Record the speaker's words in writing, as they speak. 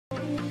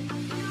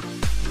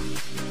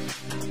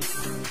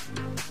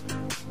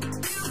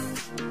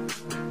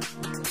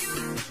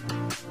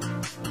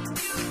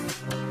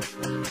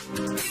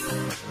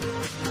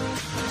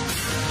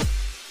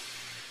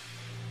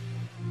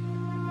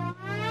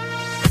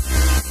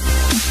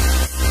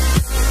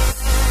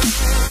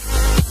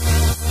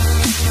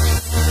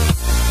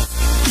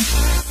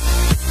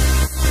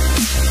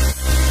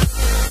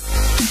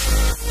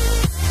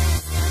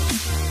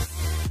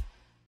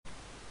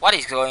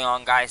going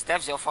on, guys?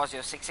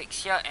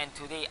 Dev04066 here, and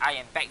today I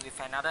am back with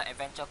another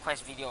adventure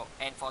quest video.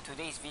 And for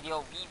today's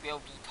video, we will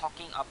be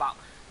talking about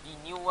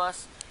the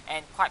newest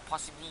and quite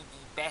possibly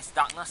the best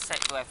darkness set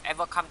to have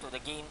ever come to the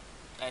game,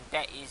 and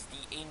that is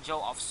the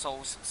Angel of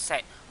Souls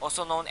set,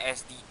 also known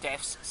as the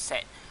Death's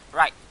set.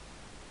 Right,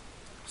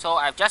 so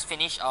I've just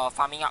finished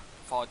farming up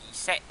for the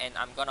set, and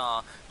I'm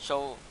gonna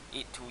show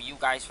it to you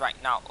guys right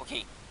now.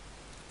 Okay,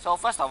 so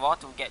first of all,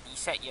 to get the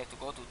set, you have to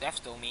go to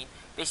Death's Domain.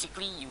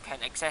 Basically, you can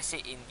access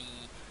it in the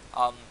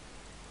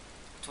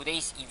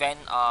today's event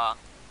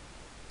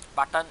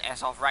button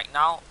as of right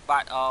now.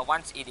 But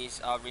once it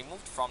is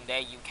removed from there,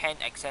 you can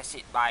access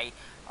it by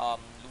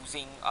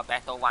losing a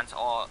battle once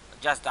or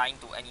just dying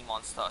to any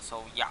monster.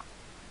 So yeah.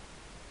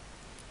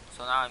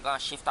 So now I'm gonna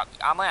shift up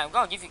the armor. I'm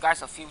gonna give you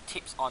guys a few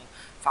tips on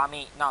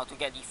farming. Now, to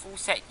get the full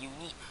set, you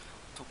need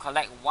to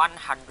collect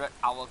 100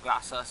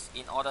 hourglasses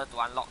in order to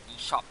unlock the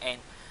shop,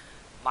 and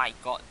my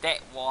god, that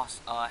was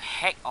a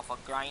heck of a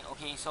grind.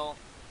 Okay, so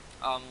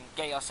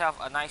get yourself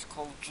a nice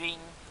cold drink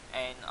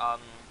and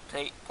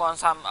put on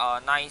some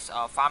nice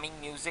farming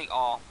music,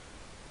 or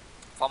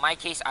for my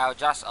case, I'll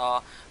just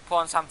put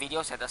on some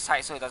videos at the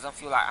side so it doesn't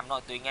feel like I'm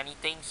not doing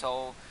anything.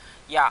 So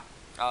yeah,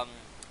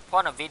 put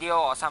on a video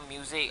or some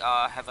music,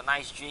 have a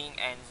nice drink,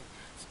 and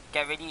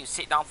get ready to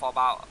sit down for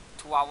about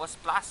 2 hours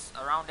plus,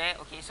 around there.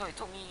 Okay, so it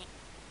took me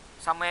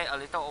somewhere a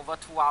little over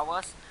 2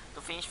 hours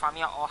to finish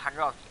farming out all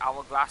 100 of the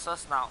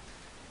hourglasses. Now,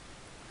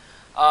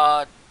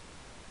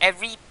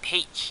 every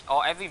page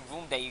or every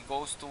room that you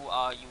goes to,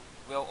 you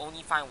will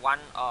only find one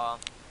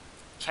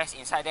chest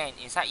inside there, and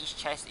inside each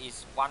chest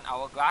is one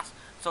hourglass.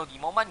 So the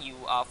moment you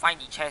find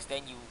the chest,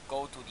 then you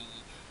go to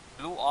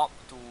the blue orb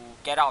to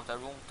get out of the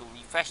room to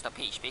refresh the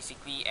page,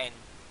 basically, and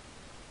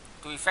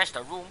to refresh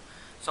the room,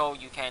 so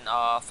you can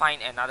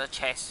find another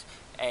chest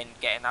and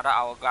get another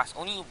hourglass.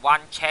 Only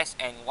one chest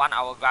and one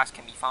hourglass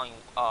can be found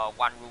in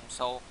one room.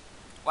 So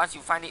once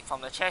you find it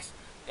from the chest,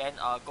 then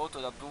go to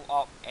the blue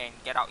orb and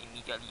get out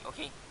immediately.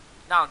 Okay,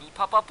 now the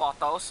purple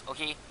portals,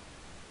 okay,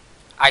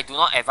 I do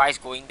not advise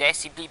going there,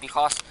 simply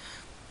because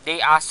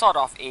they are sort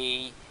of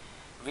a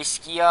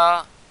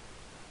riskier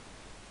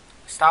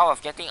style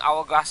of getting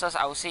hourglasses,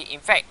 I would say.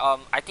 In fact,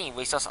 I think it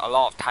wastes a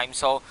lot of time.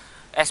 So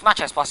as much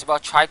as possible,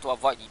 try to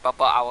avoid the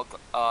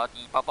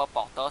purple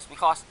portals,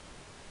 because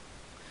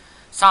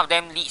some of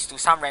them leads to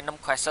some random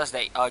quests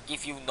that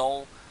give you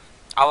no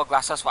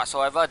hourglasses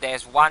whatsoever.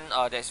 There's one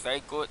that's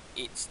very good.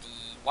 It's the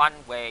one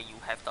where you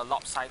have the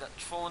lopsided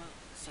throne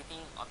sitting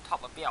on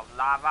top of a bit of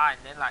lava, and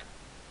then like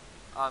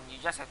you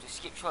just have to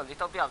skip through a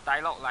little bit of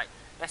dialogue, like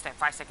less than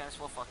 5 seconds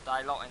worth of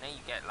dialogue, and then you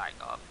get like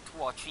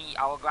 2 or 3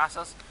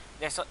 hourglasses.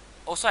 There's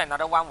also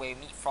another one where you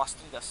meet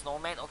Frosty the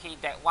Snowman. Okay,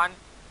 that one,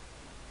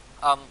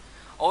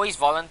 always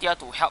volunteer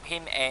to help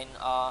him, and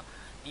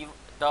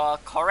the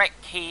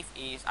correct cave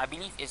is, I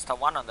believe, is the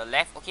one on the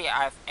left. Okay,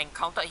 I've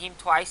encountered him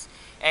twice,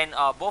 and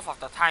both of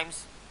the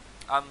times,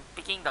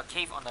 picking the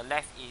cave on the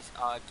left is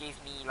gave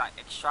me like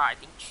extra, I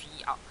think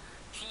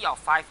 3 or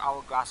 5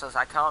 hourglasses.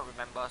 I cannot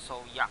remember.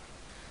 So yeah.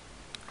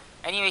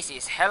 Anyways,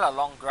 it's hella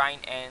long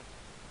grind, and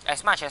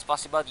as much as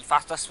possible, the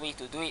fastest way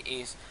to do it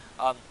is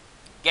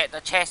get the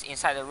chest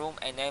inside the room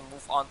and then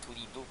move on to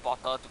the blue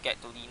portal to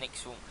get to the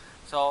next room.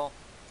 So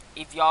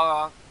if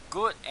you're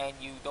good and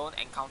you don't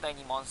encounter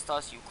any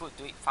monsters, you could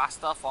do it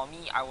faster. For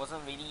me, I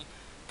wasn't really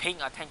paying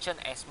attention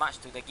as much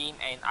to the game,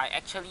 and I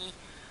actually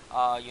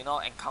you know,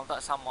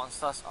 encountered some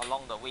monsters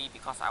along the way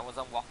because I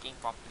wasn't walking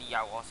properly.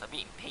 I was a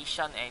bit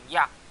impatient, and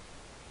yeah.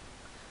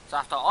 So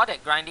after all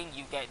that grinding,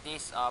 you get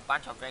this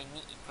bunch of very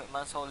neat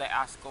equipment. So let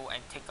us go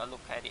and take a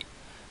look at it.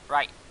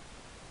 Right,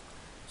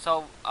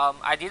 so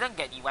I didn't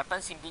get the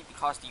weapon simply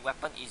because the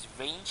weapon is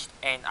ranged,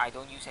 and I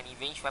don't use any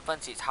ranged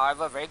weapons. It's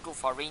however very good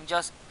for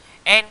rangers,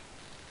 and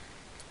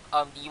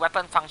the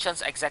weapon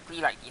functions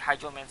exactly like the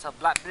Hydromancer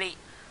Bloodblade.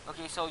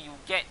 Okay, so you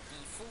get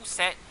the full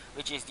set,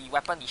 which is the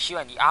weapon, the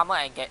shield, and the armor,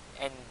 and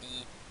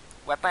the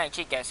weapon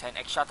actually gets an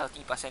extra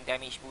 30%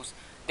 damage boost.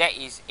 That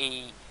is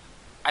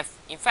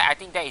in fact, I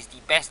think that is the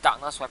best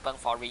darkness weapon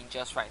for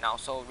rangers right now.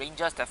 So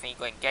rangers, definitely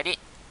go and get it.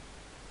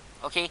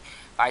 Okay,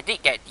 but I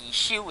did get the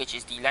shield, which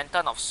is the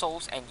Lantern of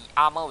Souls, and the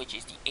armor, which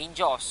is the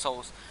Angel of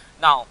Souls.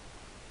 Now,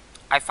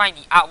 I find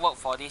the artwork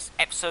for this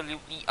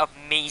absolutely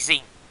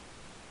amazing.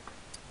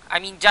 I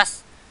mean,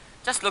 just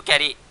look at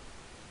it.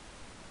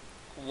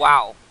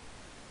 Wow.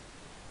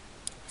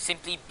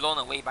 Simply blown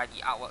away by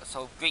the artwork.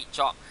 So great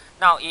job.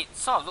 Now, it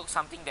sort of looks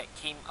something that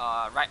came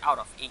right out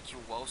of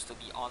AQ Worlds, to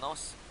be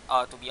honest.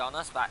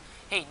 But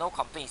hey, no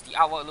complaints. The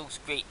artwork looks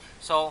great.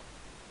 So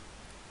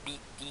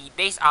the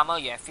base armor,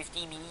 you have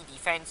 50 melee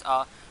defense,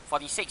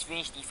 46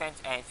 range defense,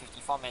 and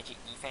 54 magic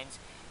defense.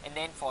 And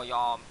then for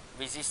your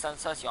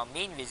resistances, your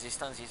main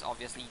resistance is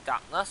obviously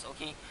darkness,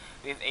 okay,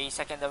 with a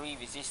secondary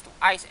resist to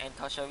ice, and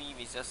tertiary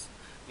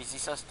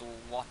resistance to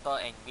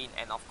water and wind.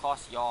 And of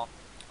course, your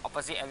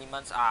opposite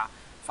elements are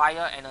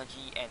fire,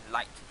 energy, and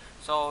light.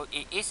 So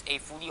it is a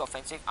fully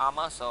offensive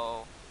armor.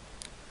 So,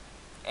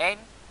 and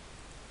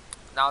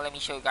now let me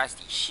show you guys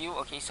the shield.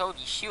 Okay, so the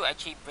shield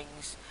actually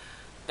brings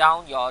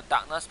down your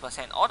darkness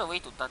percent all the way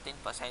to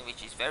 13%,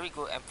 which is very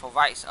good and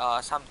provides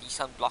some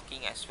decent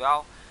blocking as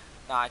well.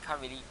 Now I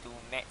can't really do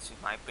maths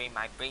with my brain.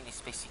 My brain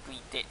is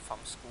basically dead from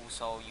school,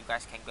 so you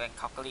guys can go and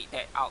calculate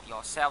that out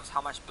yourselves,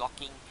 how much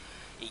blocking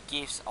it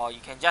gives, or you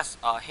can just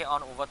head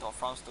on over to our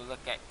forums to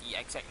look at the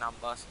exact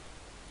numbers.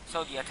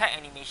 So the attack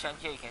animation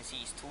here you can see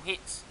is 2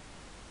 hits.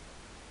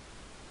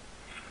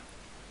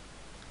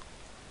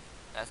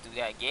 Let's do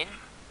that again.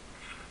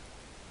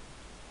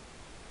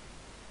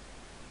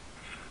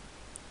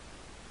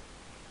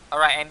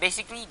 Alright, and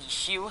basically the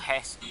shield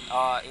has,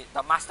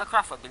 the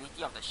mastercraft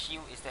ability of the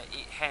shield is that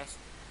it has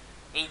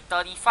a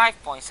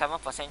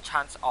 35.7%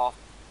 chance of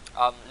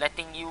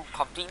letting you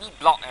completely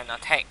block an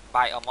attack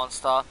by a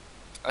monster,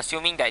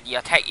 assuming that the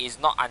attack is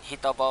not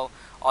unhittable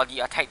or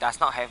the attack does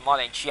not have more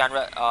than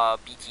 300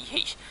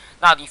 BTH.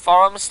 Now the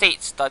forum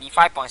states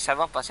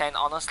 35.7%.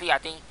 Honestly, I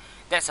think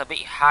that's a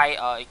bit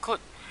high. It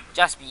could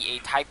just be a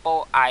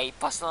typo. I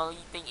personally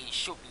think it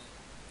should be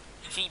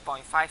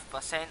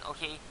 3.5%.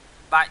 Okay,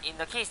 but in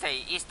the case that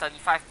it is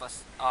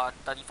 35.7%,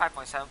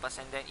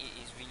 then it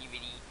is really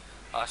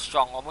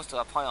strong, almost to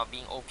the point of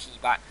being OP.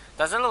 But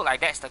doesn't look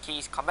like that's the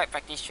case. Combat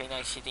practice trainer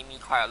is hitting me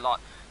quite a lot,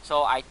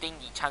 so I think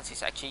the chance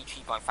is actually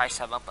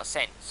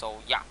 3.57%.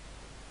 So yeah.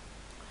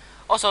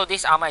 Also,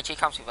 this armor actually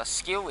comes with a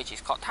skill which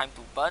is called Time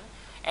to Burn,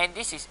 and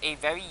this is a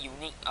very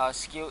unique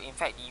skill. In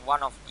fact,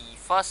 one of the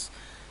first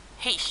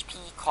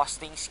HP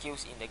costing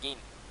skills in the game,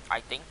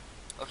 I think.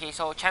 Okay,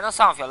 so channel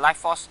some of your life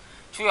force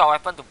through your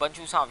weapon to burn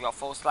through some of your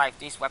foe's life.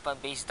 This weapon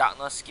based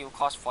darkness skill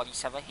costs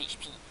 47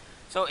 HP.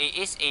 So it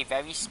is a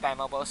very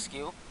spammable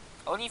skill.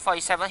 Only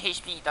 47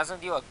 HP, it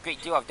doesn't deal a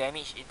great deal of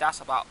damage. It does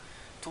about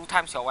 2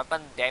 times your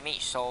weapon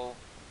damage, so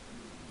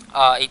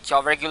it's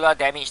your regular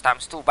damage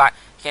times 2. But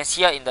you can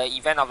see here in the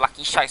event of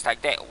lucky strikes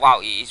like that,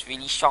 wow, it is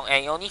really strong,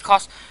 and it only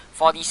costs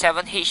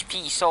 47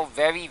 HP. So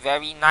very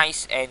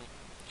nice and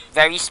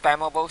very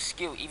spammable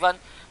skill, even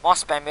more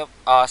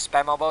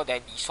spammable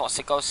than the Sword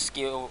Sickle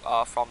skill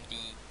from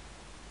the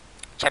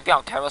Champion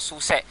of Terror Su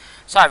set.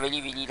 So I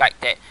really like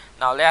that.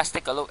 Now let us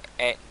take a look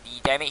at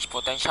the damage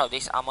potential of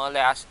this armor.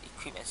 Let us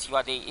equip and see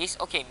what it is.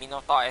 Okay,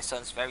 Minotaur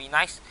Essence, very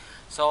nice.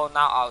 So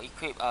now I'll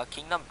equip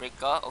Kingdom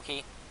Breaker,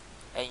 okay,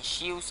 and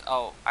shields.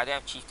 Oh, I don't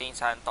have Chieftain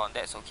Silent Thorn,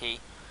 that's okay.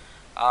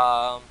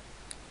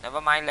 Never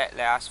mind, let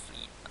us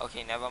flee.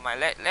 Okay, never mind,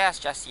 let us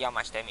just see how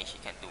much damage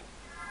it can do.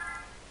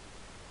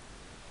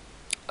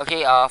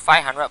 Okay,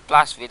 500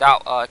 plus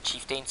without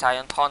Chieftain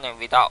Silent Thorn and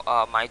without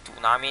my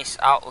Dunamis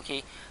out.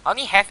 Okay, I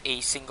only have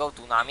a single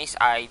Dunamis.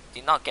 I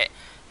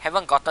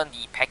haven't gotten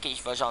the package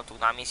version of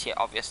Dunamis yet,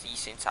 obviously,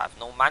 since I have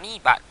no money.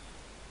 But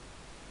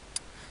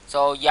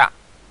so yeah,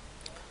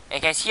 and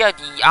you can see here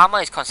the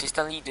armor is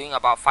consistently doing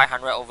about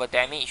 500 over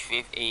damage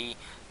with a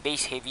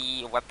base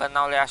heavy weapon.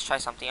 Now let us try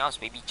something else,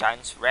 maybe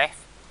Giant's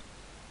Wrath.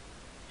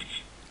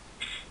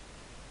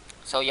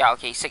 So yeah,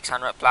 okay,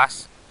 600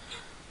 plus.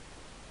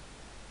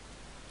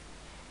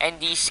 And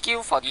the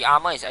skill for the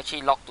armor is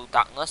actually locked to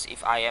darkness,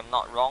 if I am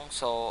not wrong.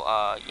 So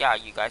yeah,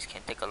 you guys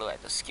can take a look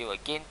at the skill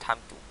again. Time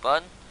to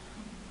Burn.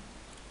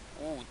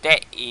 Ooh,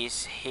 that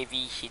is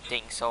heavy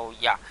hitting. So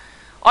yeah,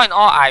 all in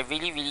all, I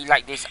really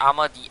like this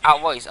armor. The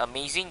artwork is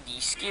amazing,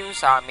 the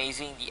skills are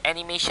amazing, the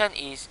animation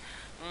is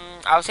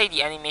I would say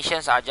the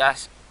animations are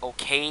just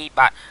okay,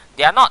 but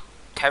they are not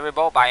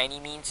terrible by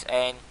any means.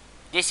 And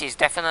this is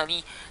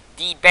definitely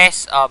the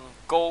best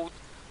gold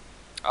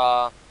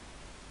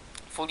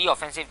fully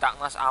offensive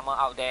darkness armor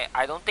out there.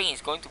 I don't think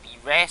it's going to be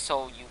rare,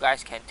 so you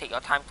guys can take your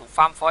time to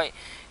farm for it.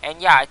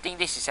 And yeah, I think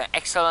this is an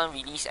excellent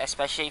release,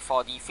 especially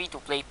for the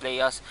free-to-play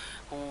players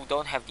who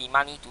don't have the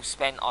money to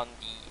spend on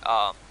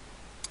the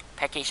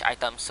package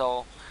items.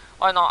 So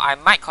all in all, I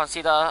might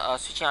consider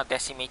switching out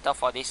Decimator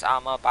for this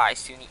armor, but I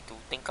still need to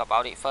think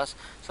about it first.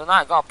 So now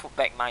I'm gonna put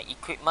back my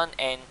equipment,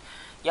 and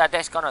yeah,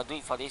 that's gonna do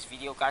it for this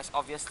video, guys.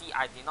 Obviously,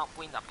 I did not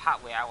put in the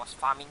part where I was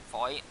farming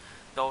for it,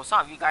 though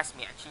some of you guys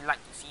may actually like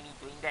to see me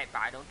doing that,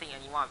 but I don't think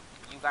anyone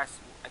of you guys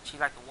would actually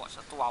like to watch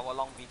a 2-hour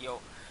long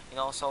video, you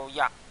know. So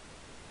yeah,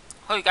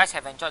 hope you guys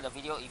have enjoyed the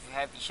video. If you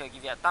have, be sure to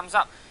give it a thumbs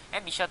up,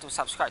 and be sure to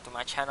subscribe to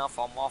my channel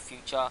for more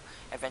future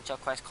Adventure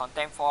Quest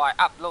content, for I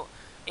upload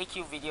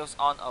AQ videos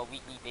on a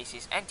weekly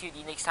basis. Until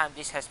the next time,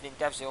 this has been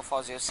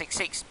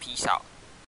Dev04066. Peace out.